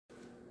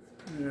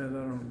Yeah, that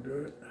don't do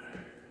it.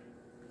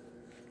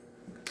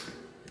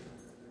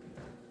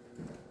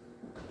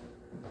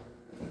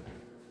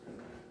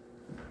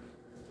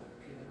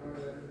 Can't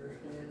hardly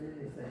understand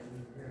anything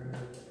here.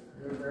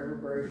 No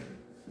reverberation.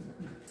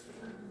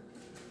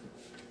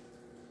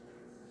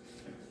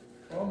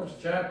 Romans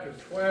chapter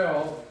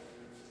 12.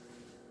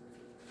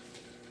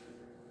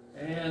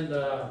 And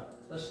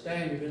let's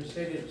stand. You've been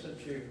seated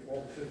since you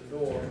walked through the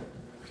door.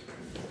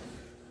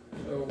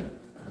 So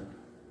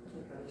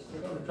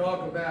we're going to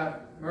talk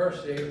about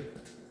mercy, if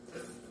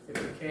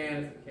you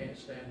can. If you can't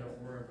stand,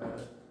 don't worry about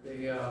it.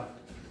 The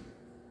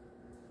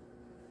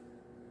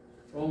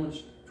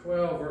Romans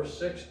 12, verse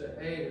 6 to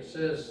 8, it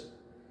says,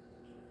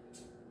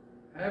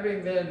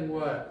 having then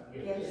what?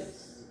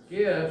 Yes.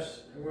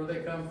 Gifts. And where they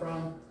come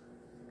from?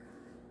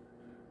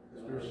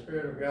 The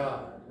Spirit of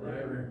God.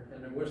 Right?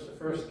 And then what's the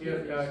first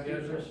gift God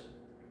gives us?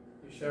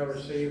 You shall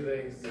receive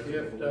the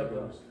gift of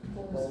the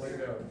Holy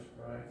Ghost.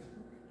 Right?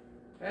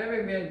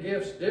 Having then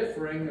gifts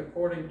differing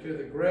according to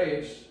the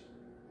grace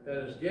that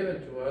is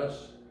given to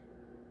us,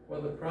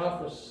 whether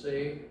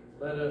prophecy,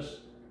 let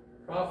us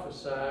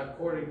prophesy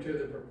according to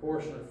the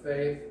proportion of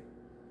faith.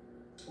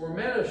 For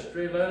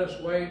ministry, let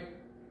us wait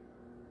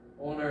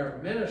on our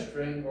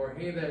ministering, or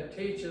he that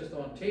teacheth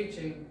on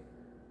teaching,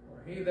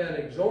 or he that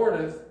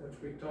exhorteth, which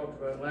we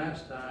talked about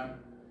last time,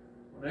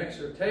 on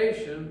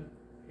exhortation,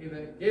 he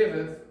that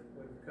giveth,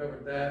 we've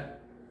covered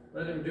that,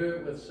 let him do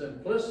it with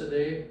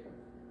simplicity,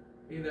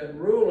 he that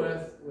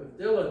ruleth with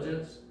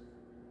diligence,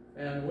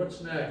 and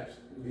what's next?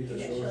 He that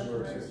showeth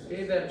mercy.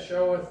 He that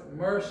showeth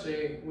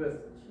mercy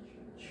with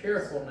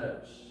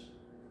cheerfulness.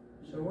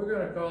 So we're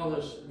going to call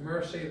this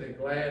mercy the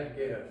glad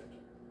gift.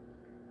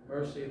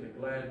 Mercy the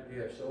glad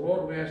gift. So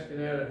Lord, we ask you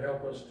now to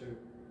help us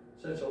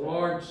to such a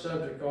large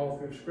subject all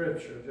through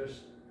Scripture,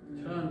 just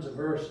tons of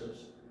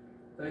verses.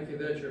 Thank you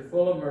that you're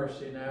full of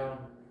mercy now.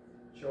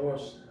 Show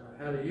us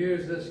how to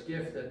use this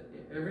gift that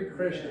every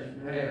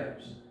Christian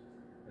has.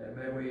 And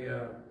may we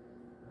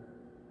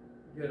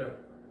get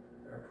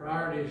our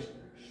priorities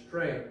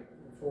straight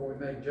before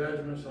we make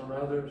judgments on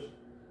others.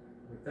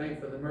 We thank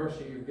you for the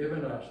mercy you've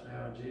given us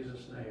now in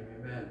Jesus' name.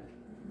 Amen.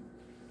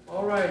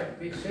 All right,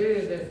 be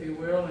seated if you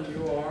will, and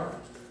you are.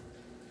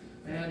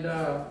 And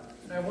now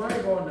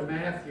we're going to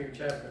Matthew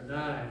chapter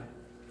 9.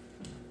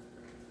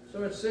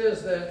 So it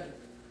says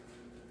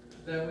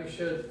that we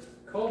should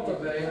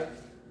cultivate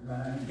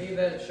he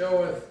that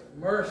showeth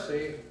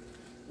mercy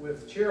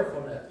with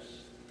cheerfulness.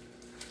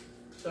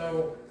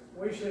 So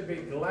we should be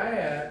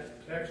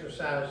glad to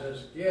exercise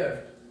this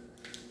gift,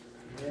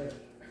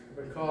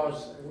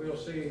 because we'll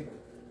see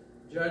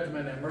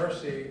judgment and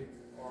mercy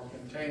are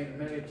contained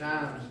many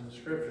times in the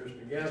Scriptures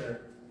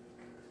together.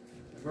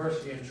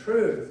 Mercy and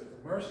truth.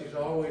 Mercy is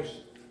always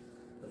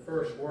the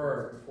first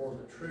word before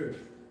the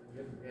truth.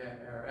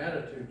 Get our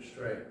attitude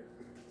straight.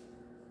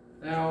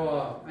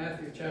 Now,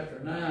 Matthew chapter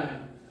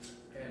 9,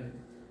 and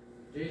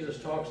Jesus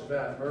talks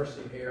about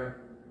mercy here.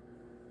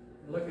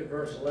 Look at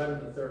verse 11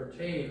 to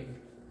 13.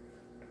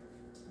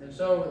 And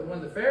so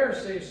when the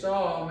Pharisees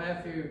saw,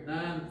 Matthew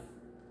 9,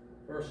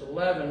 verse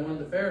 11, when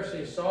the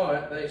Pharisees saw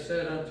it, they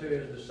said unto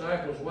his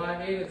disciples,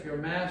 why eateth your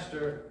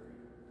master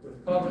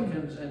with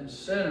publicans and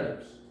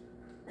sinners?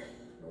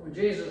 But when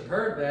Jesus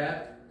heard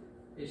that,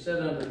 he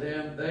said unto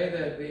them, they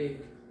that be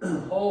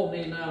whole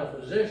need not a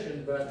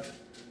physician, but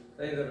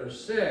they that are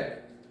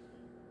sick.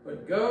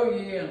 But go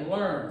ye and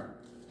learn.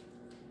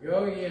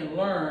 Go ye and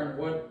learn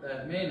what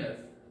that meaneth.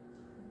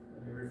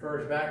 And he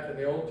refers back to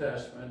the Old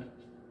Testament.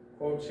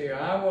 Quotes here,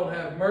 I will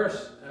have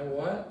mercy.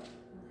 What?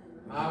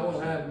 I will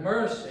have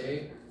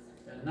mercy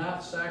and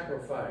not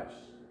sacrifice.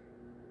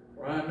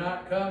 For I am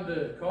not come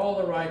to call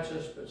the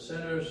righteous, but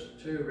sinners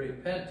to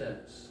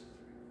repentance.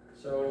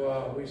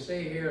 So we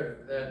see here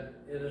that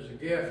it is a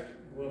gift.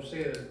 We'll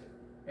see that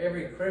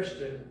every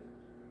Christian,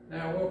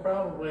 now we'll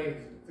probably,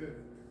 through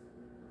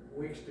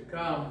weeks to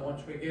come,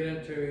 once we get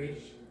into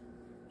each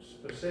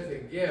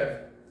specific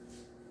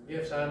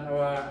gifts, I know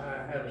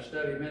I had a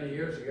study many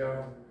years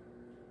ago.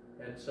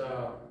 It's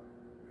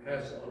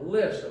has a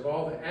list of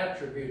all the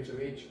attributes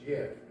of each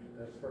gift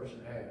that a person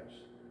has.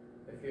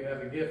 If you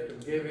have a gift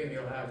of giving,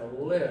 you'll have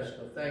a list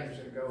of things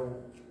that go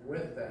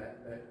with that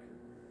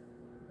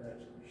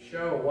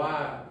show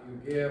why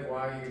you give,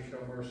 why you show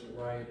mercy,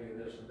 why you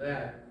do this and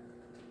that.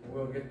 And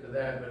we'll get to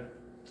that, but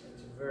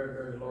it's a very,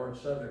 very large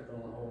subject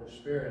on the Holy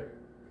Spirit.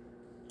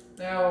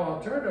 Now,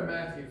 I'll turn to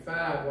Matthew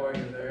 5 while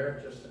you're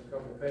there, just a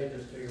couple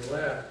pages to your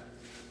left.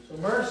 So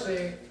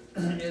mercy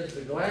is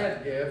the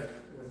glad gift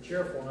with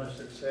cheerfulness,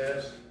 it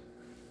says.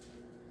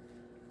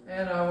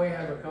 And we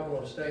have a couple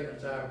of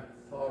statements I've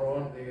thought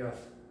on. The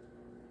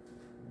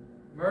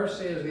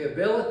mercy is the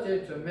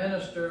ability to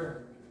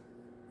minister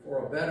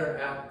for a better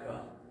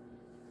outcome.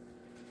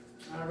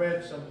 I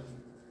read some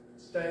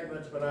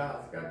statements, but I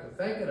got to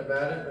thinking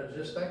about it, but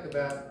just think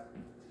about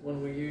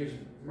when we use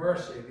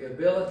mercy, the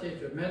ability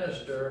to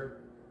minister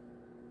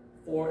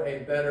for a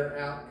better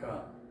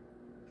outcome.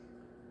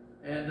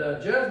 And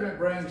judgment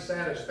brings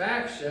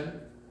satisfaction.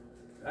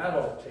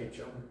 That'll teach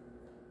them.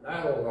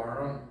 That'll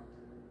learn them.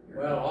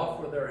 well, off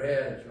with their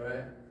heads,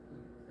 right?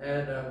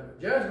 And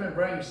judgment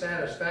brings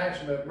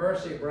satisfaction, but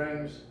mercy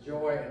brings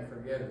joy and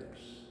forgiveness.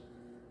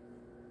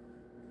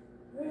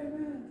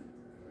 Amen.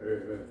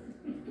 Amen.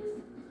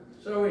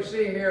 So we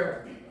see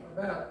here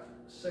about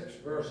 6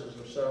 verses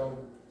or so.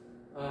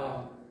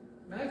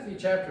 Matthew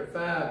chapter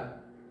 5,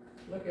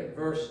 look at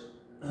verse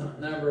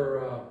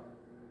number,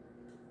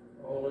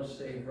 let's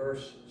see,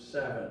 verse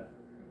 7.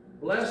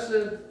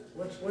 Blessed,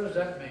 what does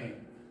that mean?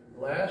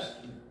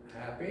 Blessed,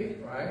 happy,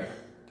 right?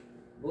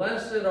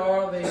 Blessed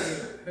are the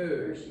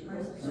who?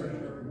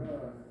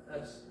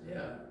 That's,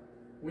 yeah.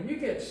 When you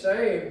get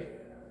saved,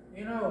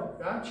 you know,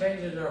 God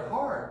changes their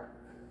heart.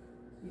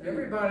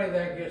 Everybody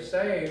that gets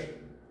saved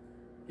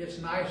gets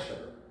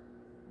nicer.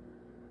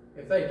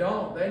 If they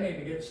don't, they need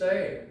to get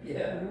saved.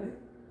 Yeah.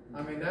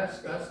 I mean,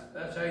 that's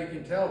how you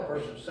can tell a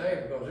person's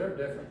saved, because they're a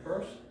different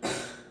person.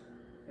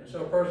 And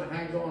so a person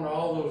hangs on to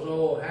all those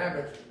old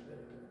habits.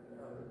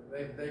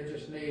 They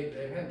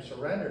haven't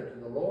surrendered to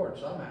the Lord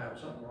somehow,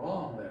 something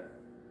wrong there.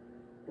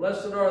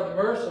 Blessed are the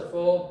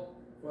merciful,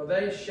 for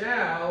they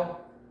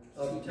shall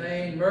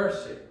obtain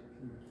mercy.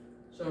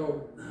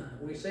 So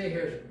we see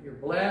here, you're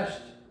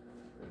blessed.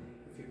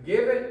 If you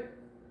give it,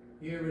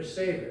 you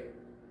receive it.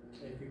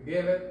 If you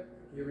give it,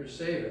 you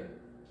receive it.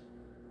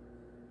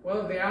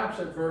 Well, the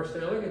opposite verse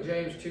there, look at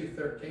James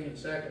 2:13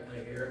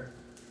 secondly here.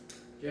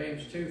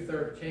 James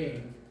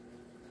 2:13.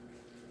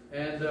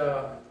 And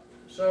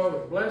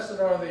so, blessed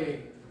are the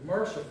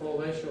merciful,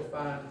 they shall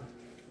find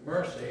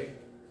mercy.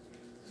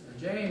 And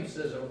James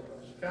is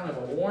kind of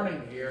a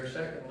warning here.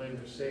 Secondly,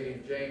 we see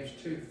James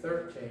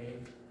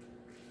 2:13.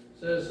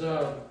 Says,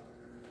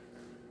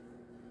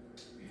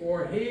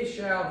 for he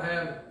shall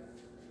have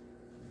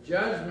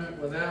judgment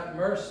without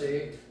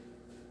mercy.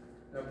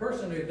 Now, a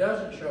person who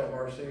doesn't show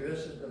mercy,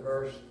 this is the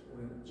verse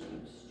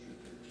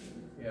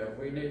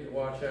we need to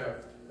watch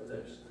out for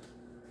this.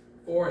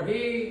 For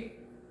he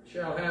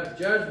shall have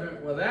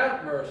judgment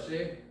without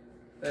mercy,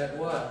 that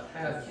what?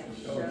 Hath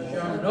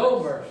shown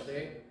no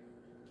mercy.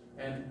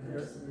 And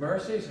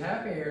mercy's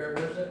happy here.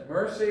 What is it?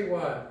 Mercy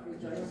what?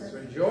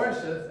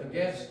 Rejoiceth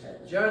against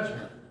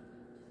judgment.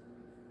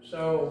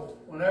 So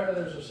whenever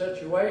there's a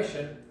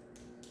situation,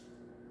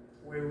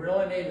 we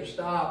really need to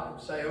stop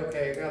and say,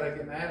 okay, I've got to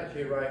get my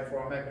attitude right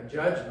before I make a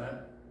judgment.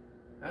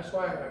 That's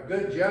why a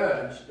good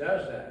judge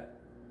does that.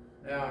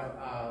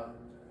 Now,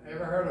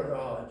 ever heard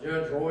of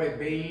Judge Roy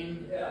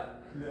Bean? Yeah.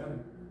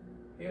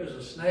 He was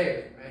a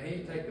snake. Man,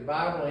 he'd take the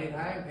Bible and he'd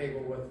hang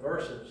people with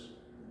verses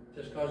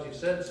just because he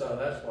said so.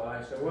 That's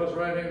why. So it was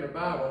right in the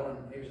Bible, and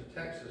he was in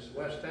Texas,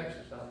 West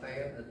Texas, I think,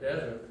 in the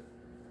desert.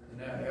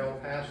 In El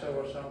Paso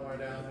or somewhere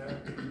down there.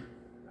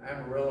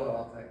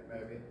 Amarillo, I think,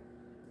 maybe.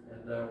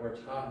 And where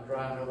it's hot and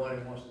dry, nobody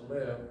wants to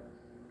live.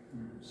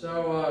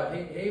 So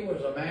he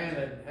was a man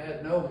that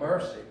had no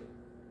mercy.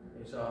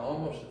 He's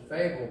almost a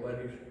fable, but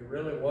he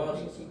really was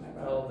a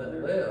fellow that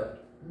lived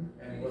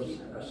and was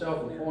a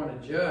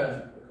self-appointed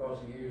judge because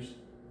he used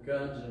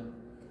guns and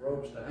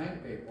ropes to hang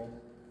people.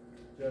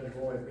 Judge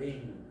Roy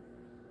Bean.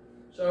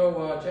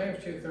 So James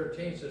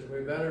 2:13 says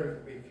we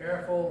better be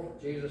careful.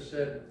 Jesus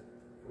said,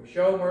 if we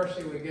show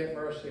mercy, we get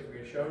mercy. If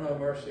we show no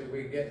mercy,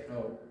 we get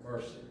no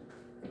mercy.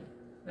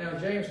 Now,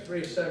 James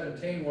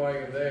 3:17, while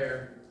you're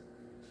there,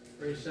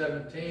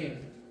 3:17,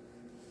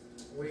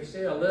 we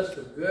see a list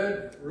of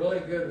good, really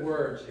good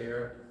words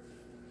here.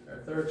 Our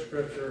third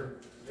scripture,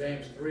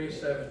 James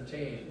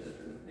 3:17.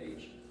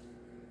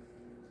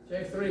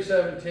 James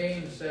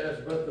 3:17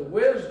 says, but the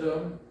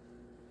wisdom,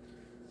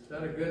 is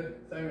that a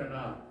good thing or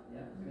not?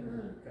 Yeah.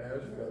 Okay,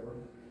 that's a good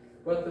one.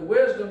 But the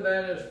wisdom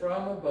that is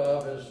from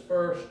above is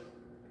first,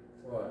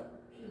 what?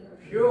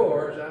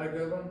 Pure, is that a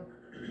good one?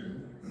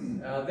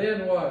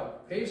 Then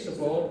what?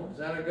 Peaceable, is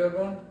that a good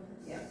one?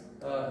 Yes.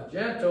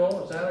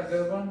 Gentle, is that a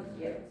good one?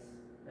 Yes.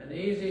 And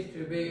easy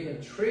to be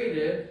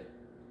entreated,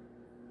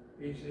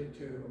 easy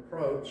to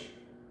approach.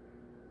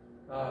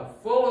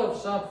 Full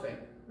of something.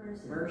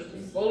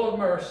 Mercy. Full of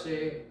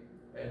mercy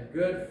and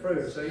good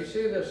fruit. So you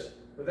see this,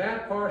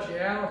 without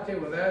partiality,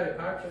 without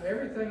hypocrisy,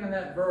 everything in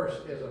that verse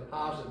is a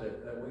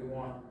positive that we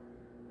want.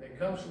 It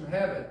comes from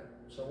heaven.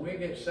 So when we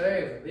get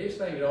saved, these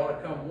things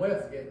ought to come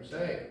with getting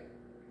saved.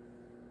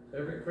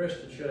 Every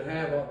Christian should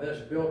have all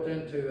this built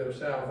into their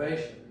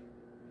salvation.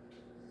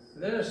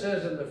 Then it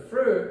says in the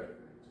fruit,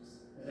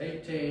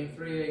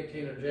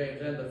 3:18 of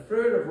James, and the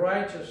fruit of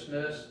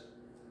righteousness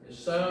is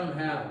sown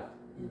how?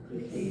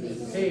 In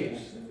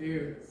peace.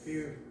 If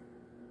you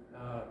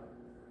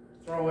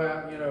throw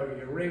out,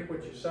 you reap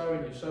what you sow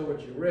and you sow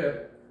what you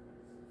rip.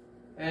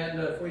 And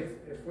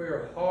if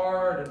we're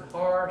hard and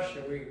harsh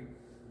and we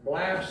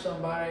blast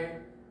somebody,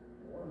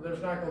 well,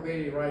 there's not going to be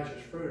any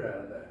righteous fruit out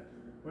of that.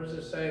 What does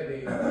it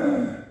say?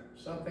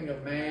 Something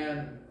of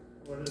man,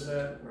 what is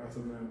that? Wrath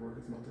of man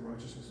worketh not the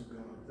righteousness of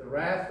God. The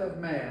wrath of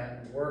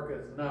man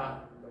worketh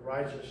not the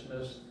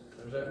righteousness,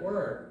 there's that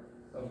word,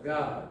 of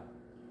God.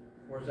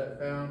 Where's that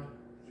found?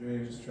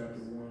 James chapter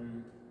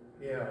 1.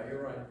 Yeah,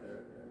 you're right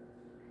there.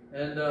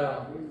 And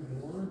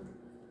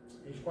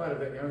he's quite a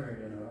bit younger,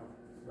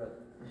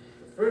 but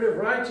the fruit of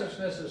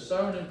righteousness is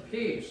sown in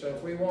peace. So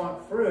if we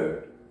want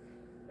fruit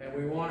and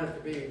we want it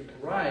to be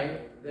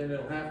right, then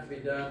it'll have to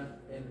be done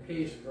in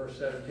peace. Verse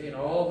 17.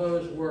 All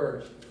those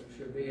words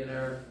should be in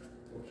our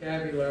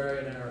vocabulary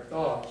and in our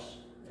thoughts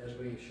as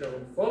we show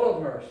full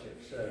of mercy,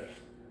 it says.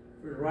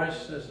 Fruit of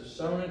righteousness is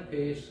sown in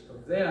peace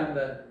of them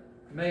that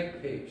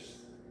make peace.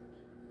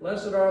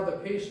 Blessed are the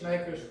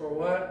peacemakers, for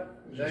what?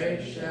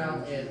 They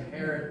shall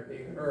inherit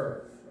the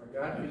earth.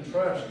 God can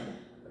trust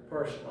a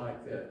person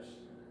like this.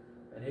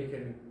 And he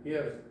can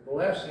give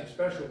blessings,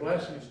 special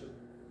blessings to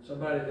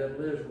somebody that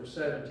lives with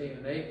 17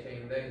 and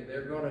 18.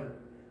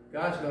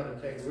 God's going to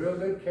take real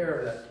good care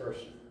of that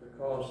person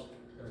because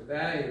they're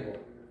valuable.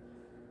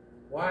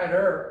 Wyatt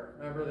Earp,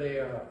 remember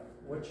the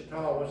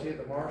Wichita, was he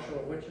the marshal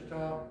of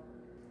Wichita?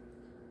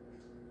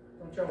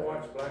 Don't y'all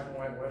watch black and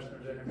white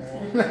westerns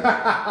anymore?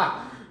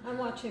 I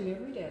watch him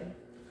every day.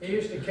 He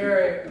used to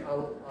carry,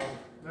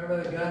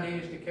 remember the gun he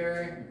used to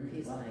carry?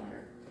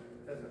 Peacemaker.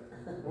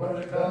 What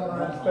was it called?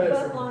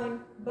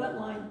 Butt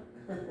line.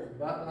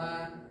 Butt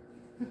line.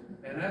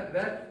 And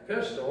that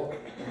pistol,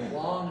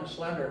 long and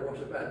slender,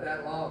 was about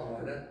that long,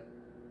 wasn't it?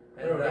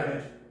 And, 12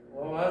 inches.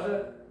 what was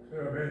it?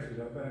 12 inches,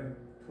 I think.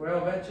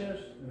 12 inches?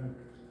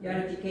 Yeah,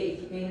 if you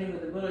came in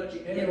with a bullet, you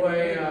can't.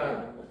 Anyway,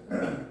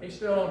 he's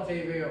still on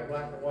TV on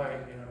black and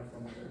white, you know,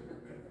 from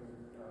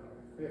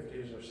the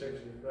 50s or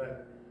 60s.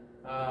 But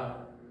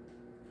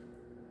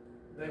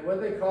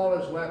what did they call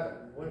his weapon?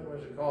 What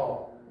was it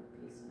called?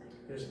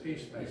 His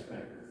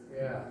peacemaker.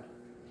 Yeah.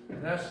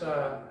 And that's,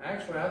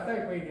 actually, I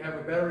think we have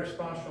a better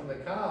response from the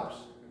cops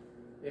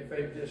if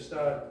they just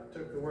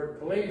took the word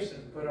police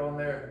and put on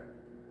their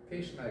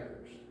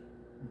peacemakers.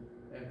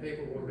 And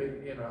people would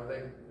be, you know,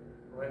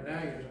 right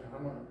now,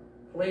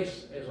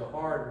 police is a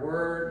hard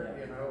word,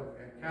 you know,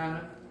 kind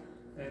of.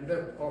 And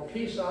or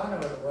peace, I know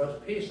what it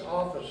was, peace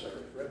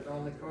officers, written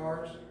on the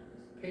cars,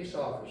 peace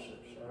officers,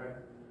 all right?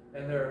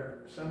 And they're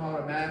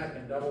semi-automatic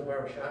and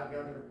double-barrel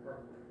shotguns are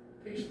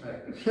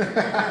peacemakers.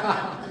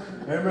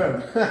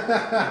 Amen.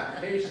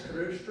 Peace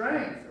through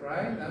strength,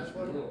 right? That's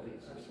what,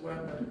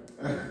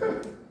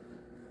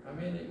 I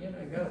mean, you know,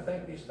 you got to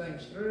think these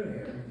things through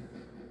here.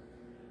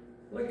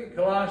 Look at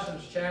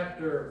Colossians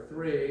chapter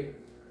 3.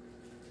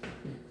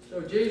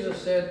 So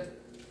Jesus said,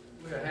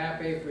 we're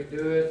happy if we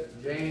do it.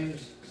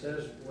 James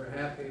says we're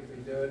happy if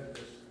we do it.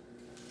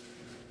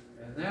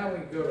 And now we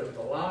go to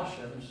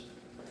Colossians,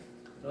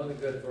 another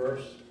good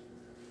verse.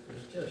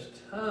 There's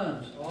just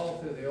tons all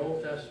through the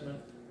Old Testament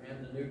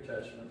and the New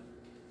Testament.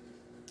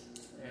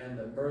 And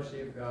the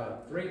mercy of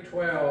God.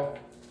 3:12,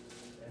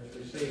 as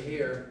we see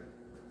here.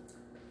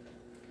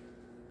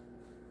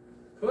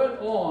 Put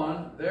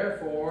on,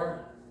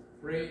 therefore,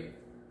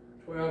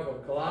 3:12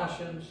 of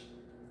Colossians,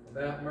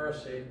 about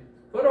mercy.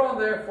 Put on,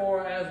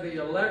 therefore, as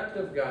the elect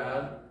of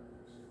God,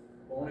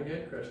 born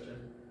again Christian,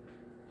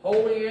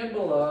 holy and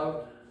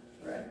beloved,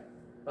 Right.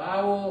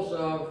 bowels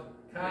of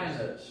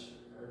kindness.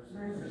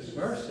 Mercy.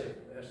 Mercy.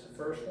 That's the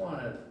first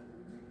one.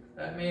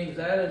 That means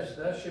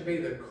that should be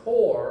the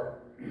core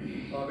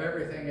of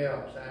everything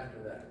else after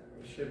that.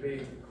 It should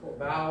be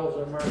bowels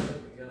of mercy,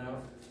 you know.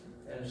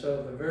 And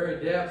so the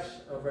very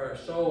depths of our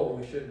soul,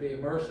 we should be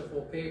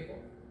merciful people.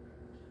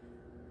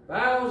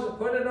 Bowels,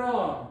 put it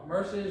on.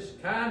 Mercy's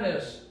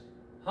kindness,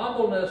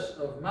 humbleness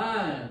of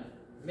mind,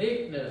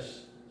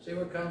 meekness. See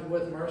what comes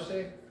with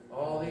mercy?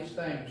 All these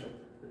things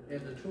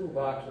in the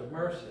toolbox of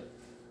mercy.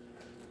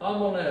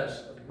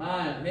 Humbleness of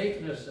mind,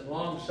 meekness, and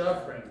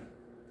long-suffering.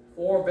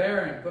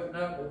 Forbearing, putting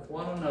up with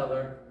one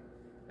another,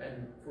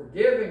 and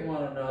forgiving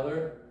one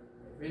another.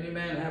 If any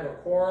man have a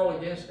quarrel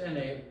against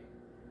any,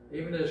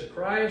 even as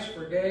Christ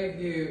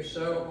forgave you,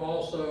 so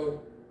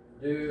also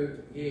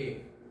do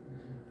ye.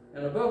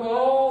 And above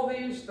all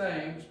these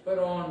things, put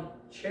on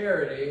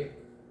charity,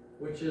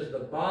 which is the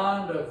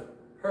bond of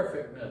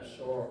perfectness,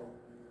 or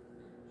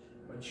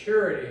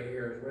maturity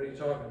here is what he's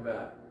talking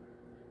about.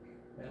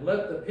 And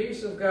let the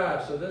peace of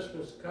God, so this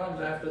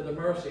comes after the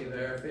mercy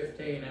there,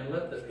 15, and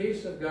let the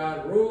peace of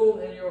God rule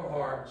in your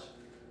hearts,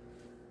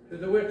 to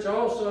the which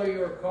also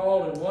you are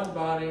called in one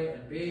body,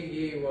 and be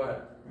ye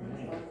what?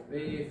 Be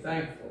ye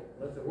thankful.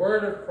 Let the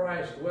word of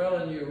Christ dwell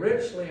in you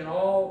richly in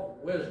all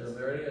wisdom,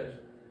 there it is,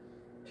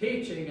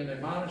 teaching and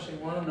admonishing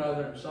one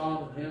another in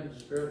psalms and hymns,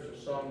 spiritual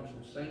songs,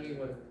 and singing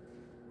with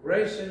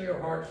grace in your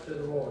hearts to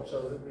the Lord.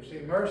 So that we see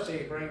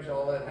mercy brings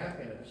all that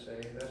happiness.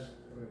 See, that's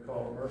what we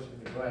call a mercy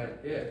to glad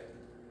it did.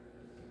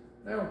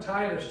 Now in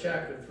Titus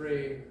chapter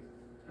 3,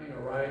 hang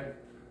on right,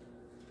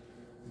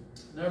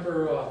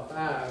 number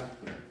 5,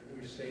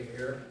 we see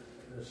here,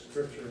 in the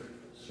scripture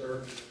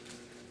search,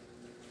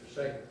 for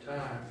sake of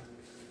time.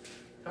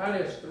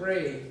 Titus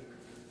 3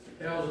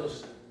 tells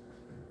us,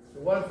 if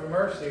it wasn't for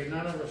mercy,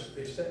 none of us would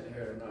be sitting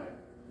here tonight.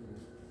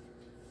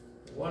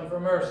 If it wasn't for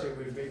mercy,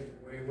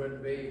 we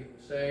wouldn't be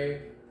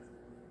saved.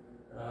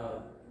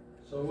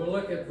 So we'll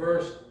look at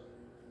verse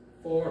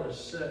 4 to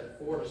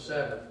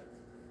 7.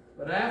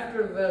 But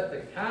after that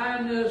the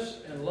kindness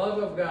and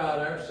love of God,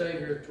 our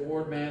Savior,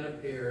 toward man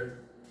appeared.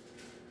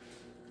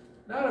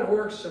 Not of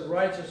works of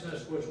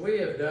righteousness which we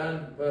have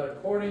done, but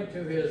according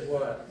to his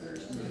what?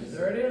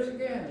 There it is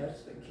again.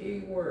 That's the key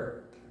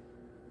word.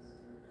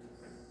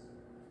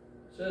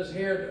 It says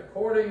here,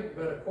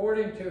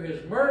 according to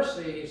his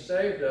mercy he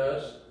saved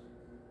us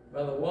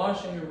by the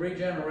washing of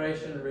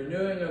regeneration and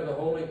renewing of the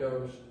Holy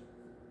Ghost,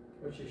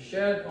 which is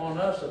shed on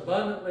us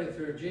abundantly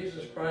through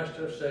Jesus Christ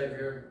our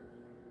Savior,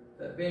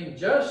 that being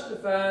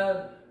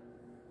justified,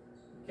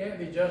 you can't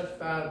be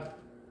justified,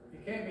 you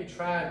can't be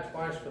tried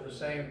twice for the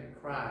same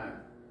crime.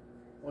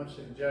 Once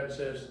the judge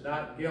says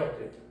not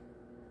guilty,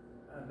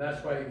 and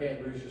that's why you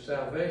can't lose your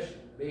salvation.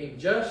 Being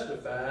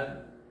justified,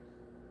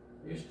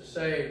 used to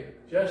say,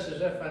 just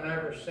as if I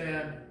never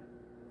sinned.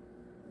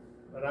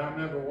 But I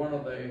remember one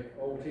of the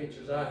old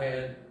teachers I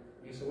had,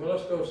 he said, well,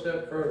 let's go a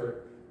step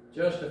further.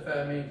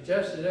 Justify means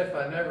just as if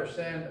I never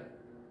sinned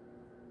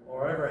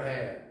or ever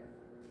had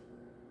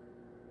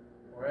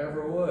or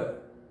ever would.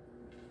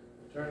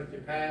 Eternity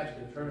past,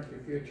 eternity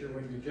future,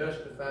 when you're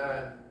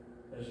justified,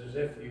 is as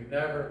if you've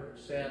never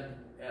sinned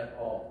at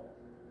all.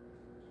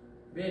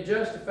 Being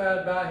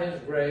justified by his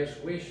grace,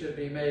 we should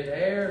be made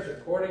heirs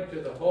according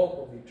to the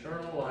hope of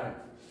eternal life.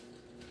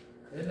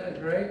 Isn't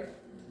that great?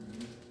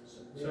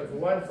 So if it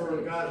wasn't for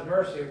God's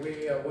mercy,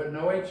 we wouldn't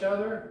know each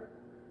other.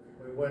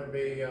 We wouldn't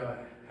be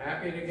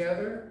happy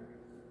together.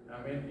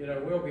 I mean, you know,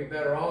 we'll be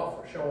better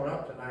off for showing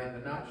up tonight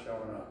than not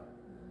showing up.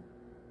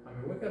 I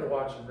mean, we could have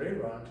watched some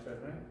reruns,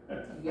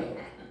 couldn't we?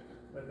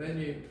 But then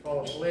you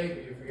fall asleep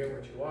and you forget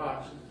what you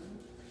watched,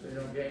 so you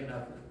don't gain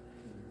nothing.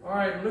 All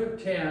right,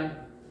 Luke 10,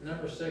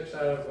 number 6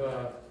 out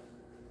of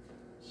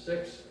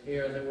 6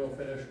 here, and then we'll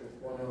finish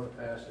with one other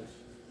passage.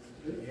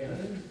 Yeah.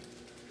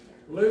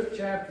 Luke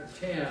chapter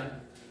 10,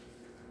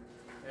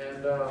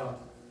 and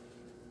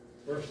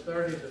verse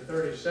 30 to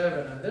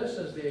 37, and this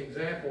is the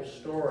example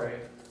story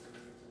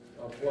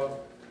of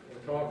what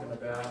we're talking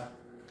about.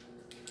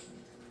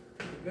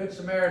 The Good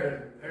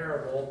Samaritan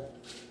parable.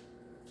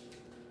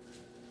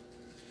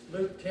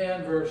 Luke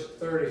 10, verse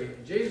 30.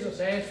 Jesus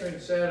answering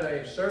said,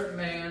 a certain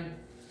man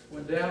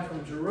went down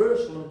from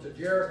Jerusalem to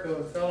Jericho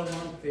and fell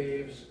among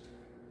thieves,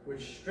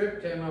 which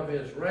stripped him of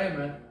his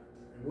raiment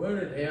and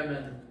wounded him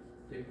and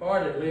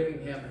departed,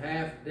 leaving him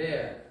half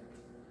dead.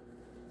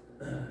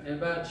 And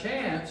by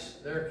chance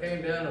there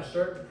came down a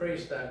certain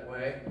priest that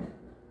way.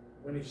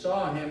 When he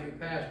saw him, he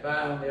passed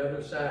by on the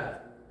other side.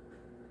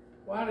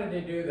 Why did he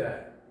do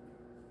that?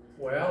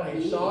 Well,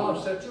 he saw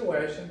a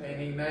situation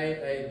and he made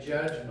a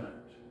judgment.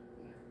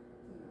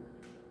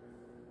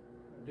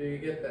 Do you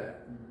get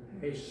that?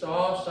 He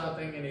saw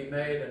something and he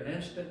made an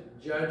instant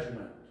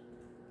judgment.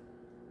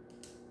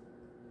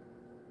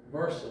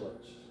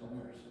 Merciless.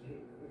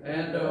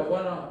 And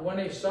when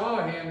he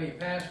saw him, he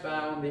passed by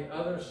on the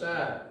other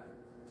side.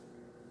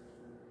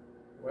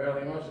 Well,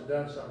 he must have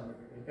done something.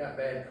 He got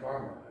bad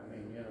karma. I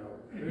mean, you know,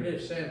 who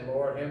did sin,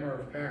 Lord, him or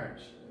his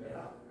parents?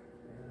 Yeah.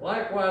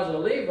 Likewise, a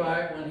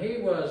Levite, when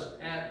he was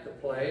at the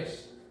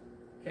place,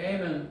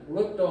 came and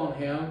looked on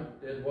him,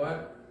 did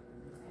what?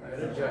 Made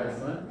a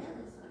judgment.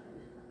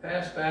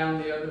 Passed by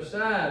on the other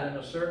side, and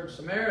a certain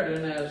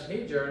Samaritan, as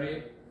he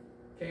journeyed,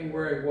 came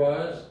where he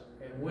was,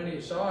 and when he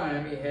saw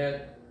him, he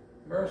had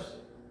mercy.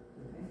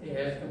 He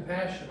had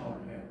compassion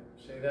on him.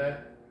 See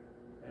that?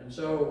 And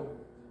so,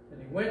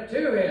 and he went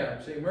to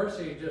him. See,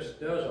 mercy just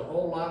does a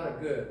whole lot of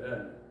good,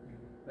 doesn't it?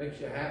 Makes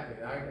you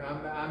happy.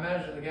 I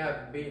imagine the guy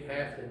beat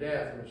half to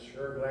death was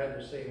sure glad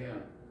to see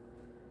him.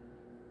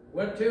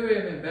 Went to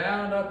him and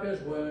bound up his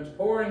wounds,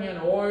 pouring in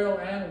oil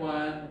and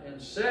wine, and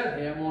set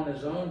him on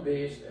his own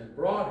beast, and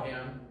brought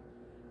him.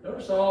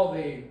 Notice all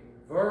the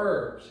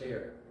verbs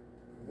here.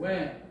 He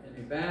went, and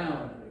he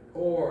bound, and he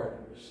poured,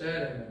 and he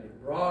set him, and he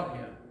brought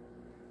him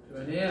to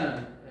an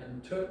end,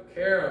 and took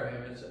care of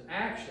him. It's an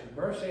action.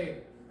 Mercy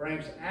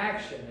brings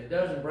action. It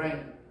doesn't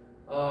bring,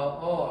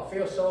 oh, I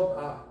feel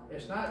so,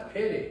 it's not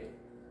pity.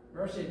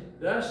 Mercy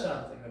does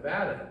something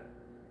about it.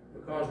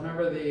 Because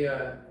remember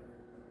the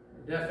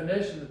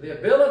definition, the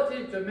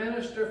ability to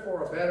minister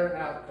for a better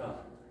outcome.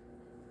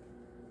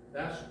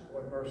 That's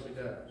what mercy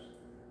does.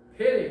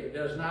 Pity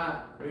does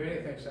not do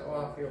anything. Say,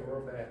 oh, I feel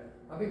real bad.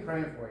 I'll be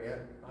praying for you.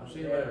 I'll see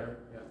you later.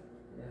 Yeah.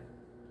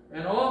 Yeah.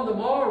 And on the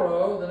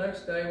morrow, the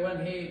next day,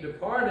 when he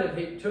departed,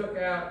 he took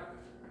out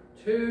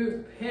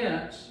 2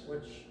 pence,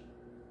 which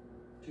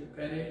 2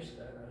 pennies,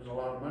 that was a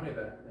lot of money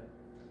back then.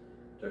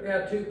 Took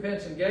out 2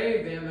 pence and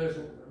gave them. There's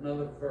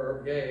another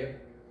verb, gave.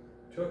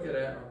 Took it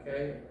out,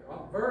 okay?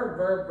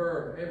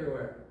 Verb,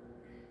 everywhere.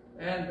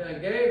 And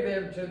gave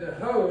them to the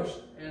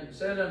host and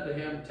said unto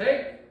him,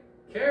 take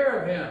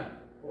care of him.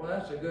 Well,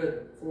 that's a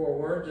good 4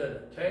 words, isn't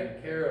it?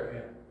 Take care of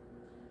him.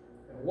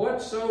 And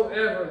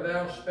whatsoever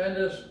thou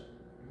spendest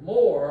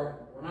more,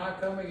 when I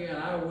come again,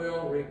 I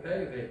will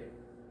repay thee.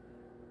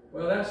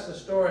 Well, that's the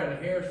story,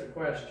 and here's the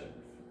question.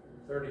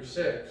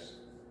 36.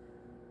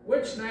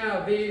 Which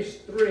now these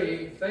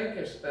 3,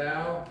 thinkest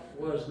thou,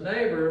 was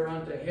neighbor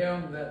unto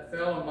him that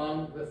fell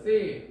among the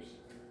thieves?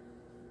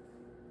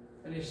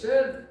 And he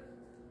said,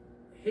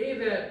 he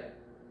that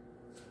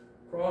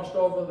crossed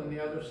over on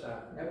the other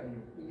side. Nope,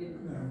 he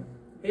didn't.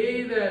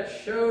 He that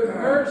showed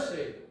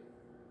mercy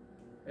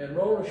and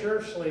rolled his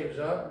shirt sleeves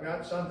up and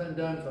got something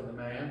done for the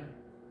man.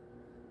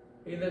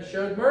 He that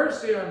showed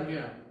mercy on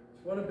him.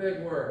 What a big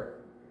word.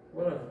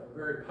 What a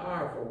very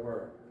powerful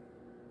word.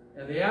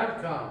 And the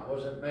outcome,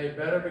 was it made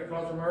better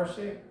because of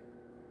mercy?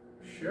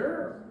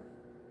 Sure.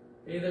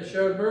 He that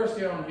showed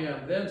mercy on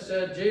him. Then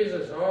said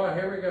Jesus, oh,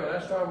 here we go.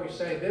 That's why we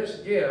say this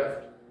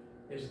gift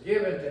is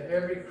given to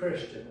every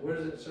Christian. What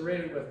is it? So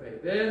read it with me.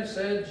 Then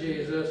said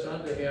Jesus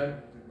unto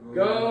him,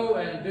 go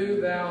and do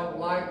thou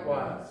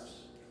likewise.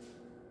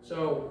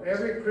 So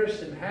every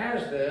Christian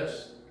has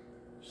this.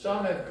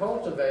 Some have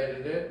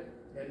cultivated it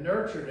and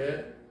nurtured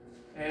it,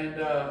 and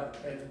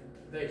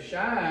they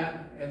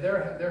shine, and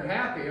they're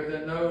happier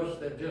than those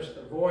that just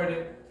avoid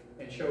it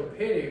and show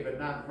pity but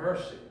not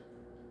mercy.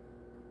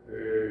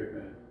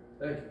 Amen.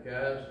 Thank you,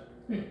 guys.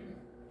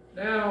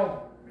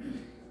 Now,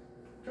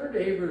 turn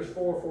to Hebrews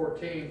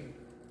 4:14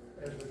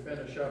 as we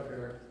finish up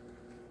here.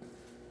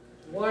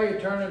 While you're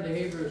turning to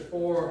Hebrews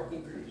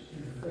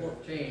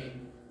 4:14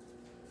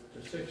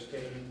 to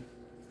 16,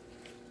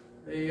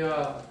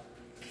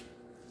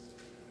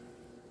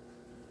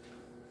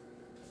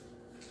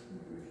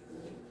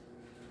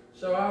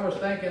 so I was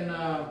thinking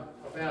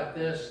about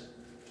this.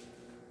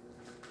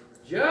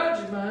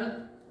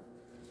 Judgment,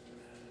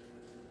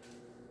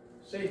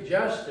 see,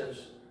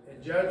 justice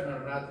and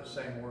judgment are not the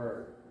same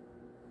word.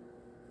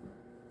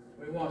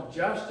 We want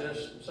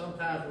justice,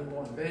 sometimes we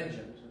want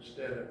vengeance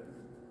instead of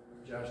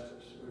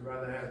justice. We'd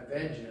rather have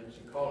vengeance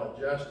and call it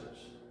justice.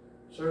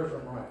 Serves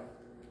them right.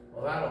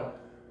 Well,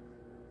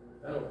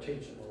 that'll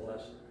teach them a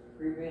lesson.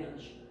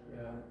 Revenge.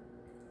 Yeah,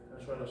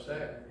 that's what I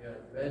said. Yeah,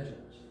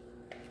 vengeance.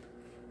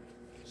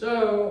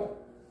 So,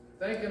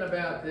 thinking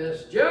about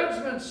this,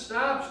 judgment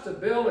stops to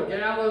build a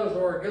gallows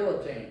or a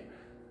guillotine.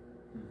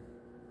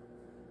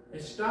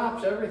 It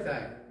stops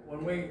everything.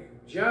 When we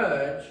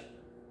judge,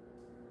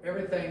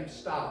 everything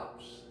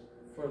stops.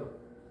 For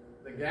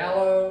the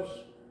gallows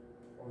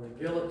or the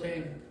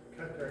guillotine,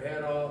 cut their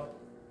head off.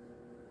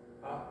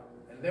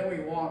 And then we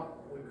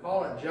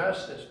call it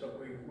justice, but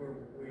we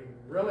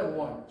really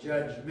want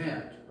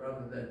judgment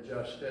rather than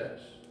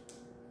justice.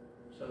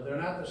 So they're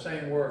not the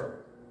same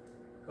word.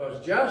 Because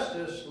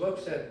justice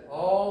looks at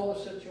all the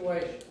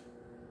situation.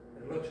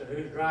 It looks at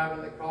who's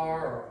driving the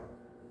car, or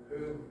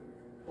who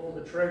pulled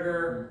the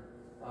trigger,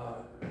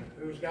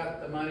 who's got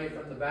the money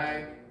from the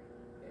bank,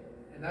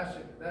 and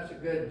that's a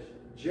good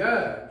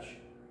judge.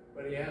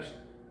 But he has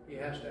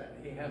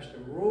to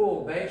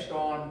rule based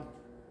on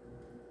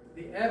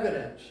the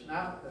evidence,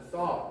 not the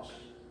thoughts.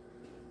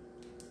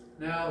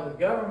 Now the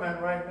government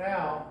right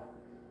now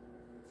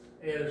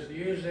is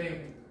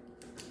using.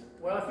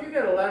 Well, if you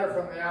get a letter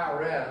from the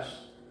IRS,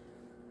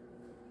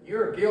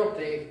 you're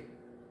guilty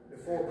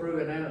before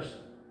proven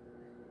innocent.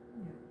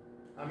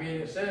 I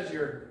mean, it says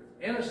you're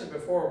innocent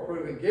before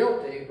proven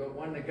guilty, but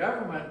when the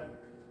government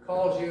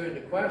calls you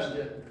into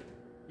question,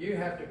 you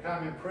have to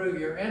come and prove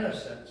your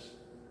innocence.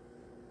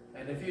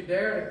 And if you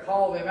dare to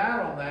call them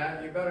out on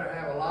that, you better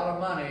have a lot of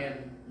money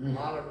and a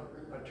lot of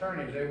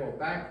attorneys. They will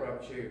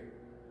bankrupt you.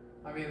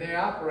 I mean, they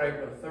operate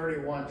with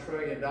 $31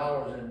 trillion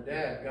in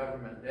debt,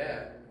 government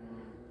debt.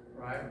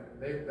 Right?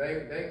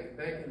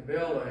 They can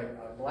build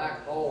a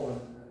black hole,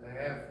 and they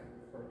have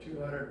for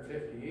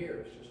 250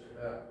 years, just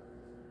about.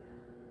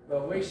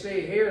 But we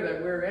see here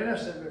that we're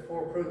innocent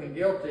before proven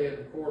guilty in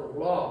the court of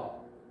law.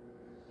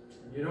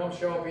 You don't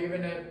show up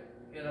even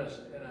in a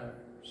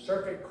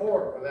circuit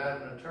court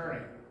without an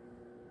attorney.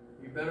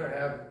 You better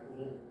have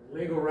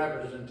legal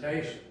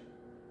representation,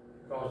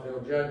 because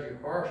they'll judge you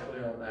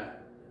harshly on that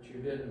you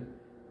didn't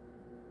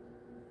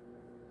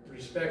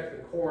respect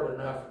the court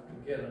enough to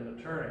get an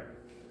attorney.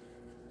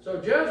 So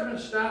judgment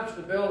stops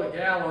to build a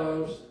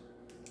gallows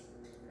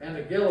and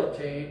a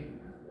guillotine,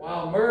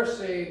 while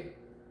mercy,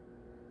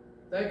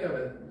 think of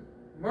it,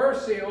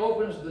 mercy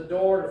opens the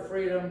door to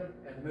freedom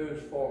and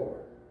moves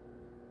forward.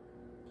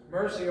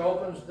 Mercy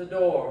opens the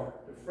door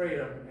to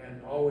freedom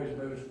and always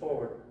moves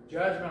forward.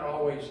 Judgment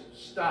always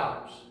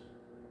stops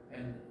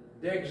and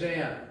digs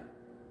in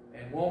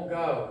and won't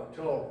go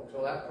until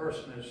that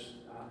person is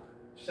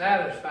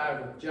satisfied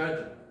with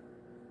judgment.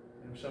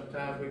 And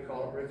sometimes we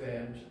call it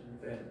revenge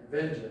and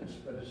vengeance,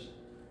 but it's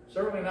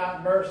certainly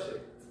not mercy.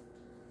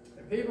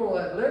 And people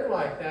that live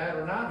like that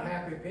are not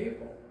happy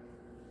people.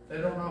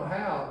 They don't know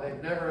how.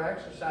 They've never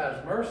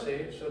exercised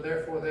mercy, so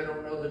therefore they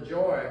don't know the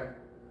joy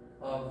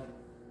of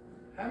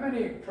how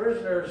many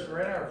prisoners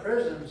are in our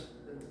prisons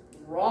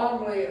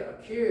wrongly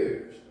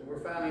accused. We're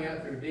finding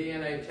out through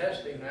DNA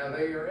testing now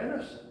they are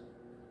innocent.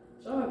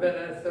 Some have been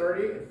in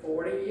 30 and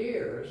 40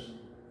 years,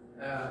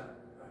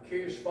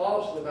 accused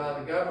falsely by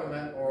the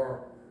government,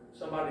 or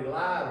somebody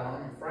lied on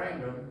them and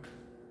framed them.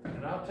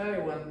 And I'll tell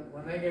you,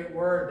 when they get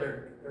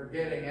word they're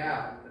getting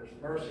out, there's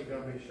mercy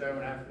going to be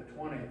shown after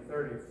 20,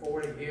 30,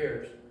 40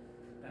 years.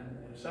 And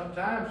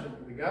sometimes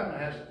the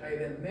government has to pay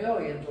them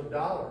millions of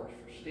dollars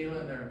for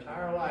stealing their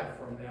entire life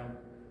from them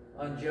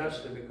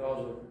unjustly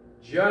because of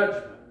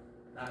judgment,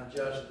 not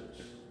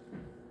justice.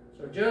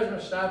 So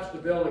judgment stops to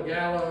build a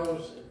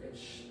gallows.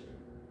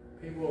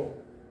 People,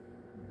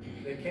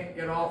 they can't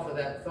get off of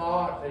that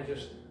thought. They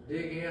just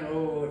dig in,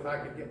 oh, if I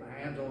could get my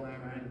hands on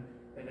them,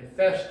 and it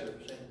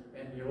festers,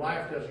 and your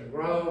life doesn't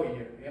grow, and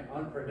you're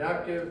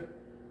unproductive,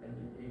 and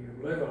you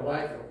live a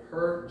life of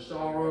hurt and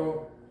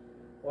sorrow,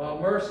 while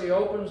mercy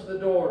opens the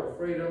door to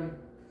freedom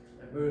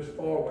and moves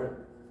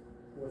forward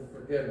with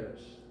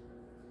forgiveness.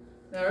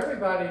 Now,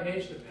 everybody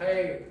needs to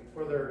pay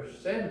for their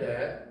sin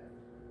debt.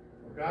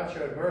 When God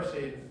showed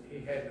mercy,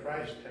 He had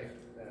Christ take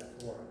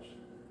that for us.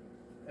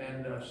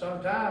 And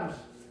sometimes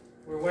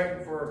we're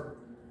waiting for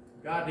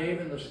God to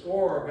even the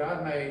score, or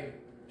God may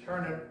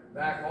turn it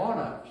back on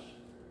us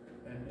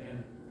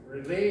and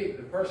relieve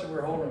the person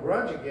we're holding a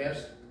grudge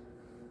against,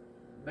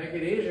 make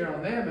it easier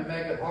on them and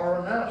make it hard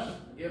on us,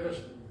 give us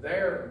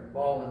their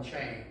ball and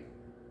chain,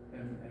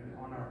 and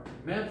on our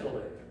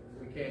mentally,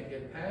 we can't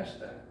get past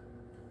that.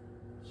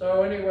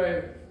 So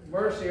anyway,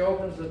 mercy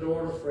opens the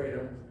door to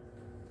freedom.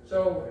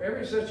 So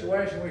every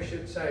situation we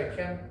should say,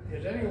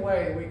 is there any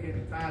way we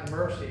can find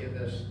mercy in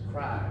this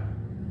crime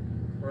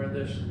or in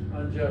this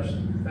unjust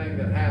thing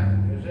that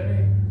happened? Is there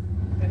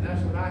any? And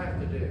that's what I have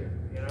to do,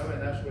 you know,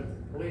 and that's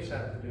what police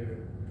have to do,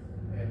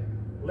 and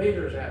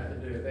leaders have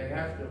to do. They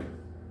have to,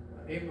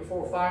 even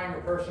before firing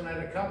a person at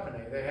a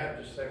company, they have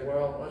to say,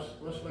 well,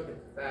 let's look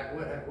at the fact,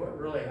 what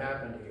really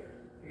happened here.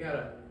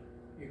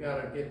 You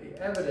gotta get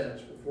the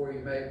evidence before you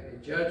make a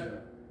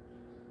judgment,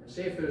 and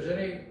see if there's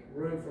any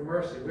room for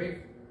mercy.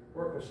 We've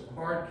worked with some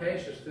hard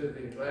cases through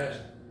these last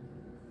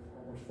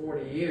almost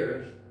 40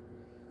 years,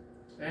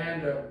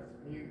 and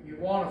you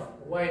want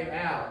a way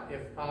out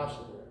if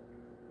possible.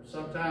 But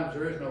sometimes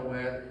there is no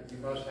way out. You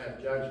must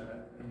have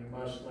judgment, and you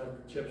must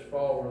let the chips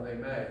fall where they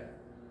may.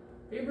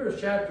 Hebrews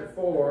chapter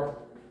 4,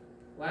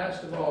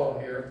 last of all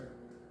here,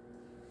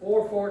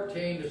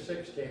 4:14 to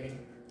 16,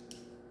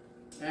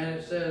 and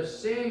it says,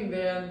 seeing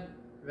then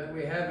that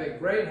we have a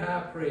great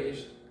high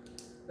priest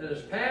that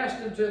has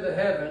passed into the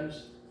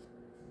heavens,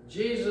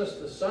 Jesus,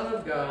 the Son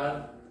of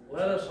God,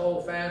 let us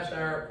hold fast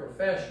our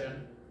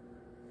profession.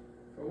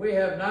 For we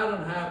have not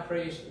an high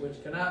priest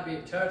which cannot be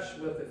touched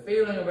with the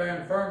feeling of our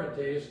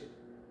infirmities,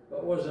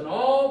 but was in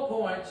all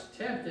points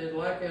tempted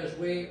like as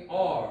we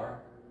are,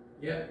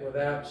 yet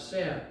without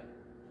sin.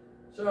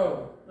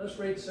 So, let's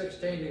read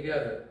 16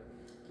 together.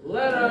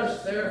 Let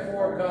us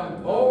therefore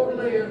come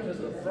boldly into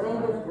the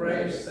throne of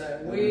grace,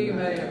 that we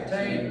may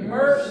obtain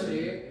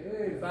mercy,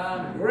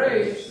 find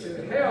grace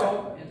to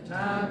help in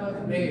time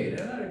of need.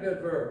 Isn't that a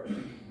good verse?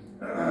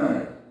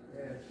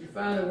 You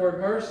find the word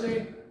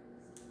mercy,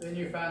 then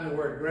you find the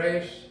word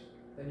grace,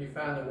 then you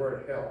find the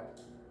word help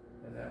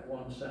in that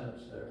one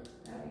sentence there.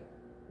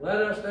 Let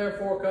us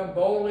therefore come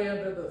boldly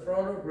into the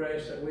throne of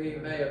grace, that we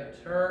may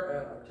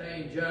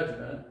obtain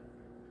judgment.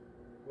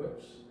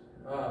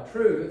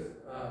 Truth.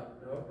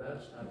 No,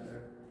 that's not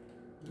there.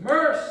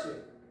 Mercy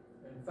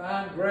and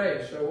find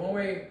grace. So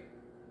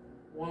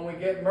when we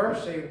get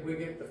mercy, we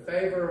get the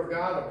favor of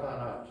God upon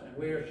us, and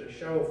we are to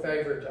show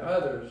favor to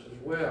others as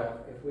well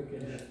if we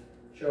can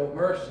show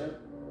mercy.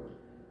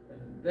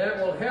 And that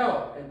will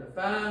help, and to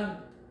find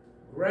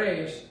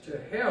grace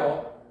to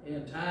help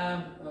in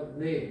time of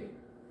need.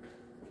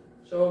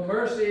 So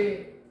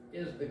mercy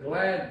is the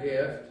glad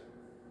gift,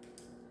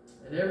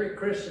 and every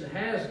Christian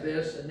has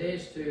this and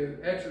needs to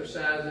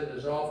exercise it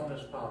as often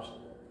as possible.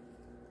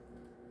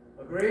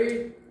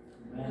 Agreed?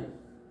 Amen.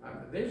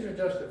 These are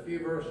just a few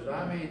verses.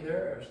 I mean, there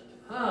are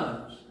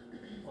tons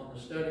on the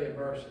study of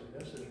mercy.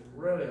 This is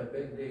really a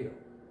big deal.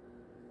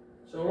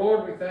 So,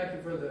 Lord, we thank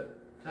you for the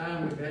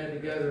time we've had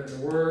together in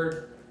the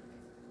Word.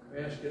 We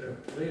ask you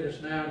to lead us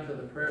now into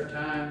the prayer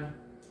time,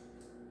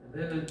 and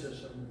then into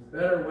some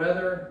better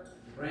weather,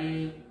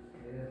 rain,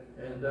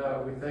 and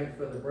we thank you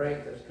for the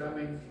break that's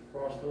coming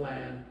across the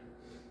land.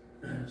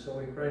 So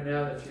we pray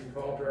now that you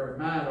call to our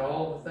mind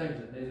all the things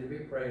that need to be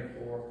prayed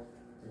for.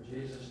 In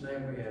Jesus'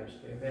 name we ask.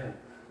 Amen.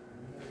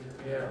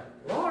 Yeah.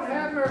 Lord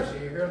have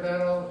mercy. You hear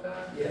that all the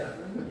time? Yeah.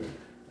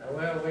 Now,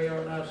 well, we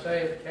don't not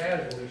say it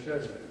casually,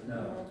 should we?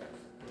 No.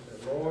 We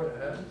say, Lord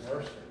have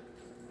mercy.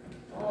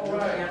 All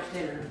right. Out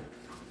dinner.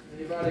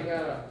 Anybody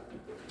got a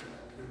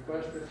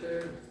request or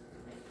two?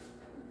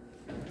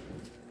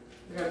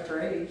 We got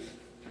praise.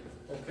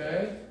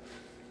 Okay.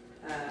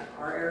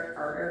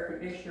 Our air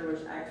conditioner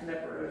was acting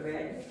up really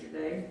bad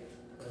yesterday.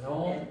 Right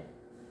on.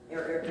 And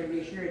our air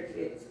conditioner,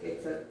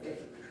 it's a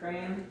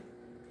tram,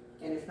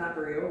 and it's not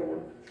very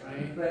old.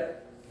 Train.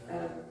 But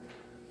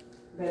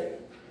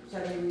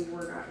suddenly we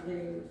were not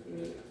getting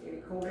any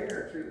cold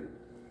air through,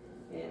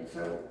 and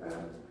so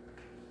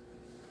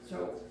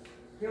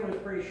Phil was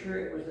pretty sure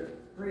it was the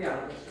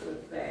Freon that was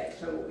bad.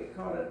 So we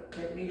called a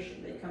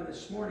technician. They come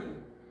this morning,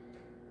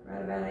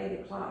 right about 8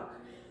 o'clock.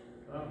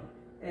 Oh.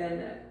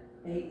 And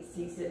he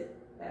said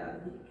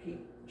he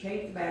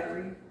changed the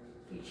battery,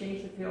 he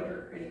changed the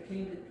filter, and he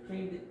cleaned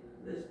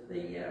the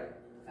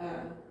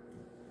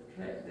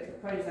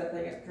what is that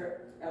thing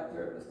out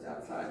there that's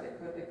outside?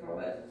 What they call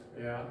that?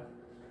 Yeah.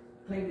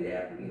 Cleaned it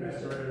up.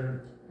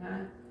 Evaporator.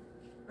 Huh?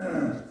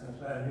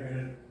 Outside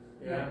here.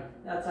 Yeah.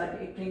 Outside,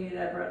 he cleaned it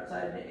up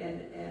outside, and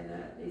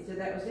he said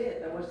that was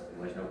it. There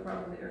was no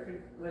problem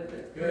with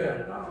the Good.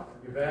 at all.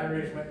 Your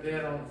batteries went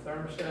dead on the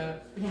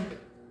thermostat? Yeah.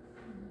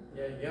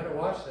 Yeah, you gotta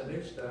watch the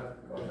new stuff.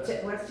 'Cause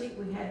that- Well, see,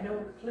 we had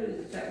no clue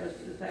that that was.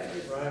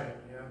 Right,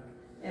 yeah.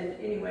 And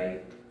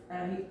anyway,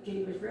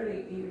 he was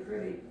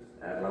really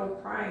low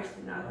priced,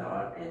 and I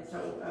thought, and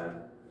so,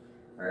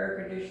 our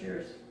air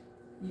conditioners,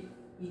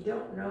 you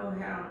don't know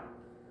how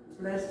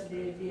blessed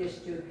it is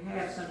to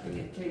have something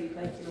until you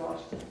think you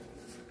lost it.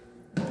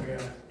 Oh,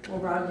 yeah. Well,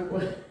 Roger,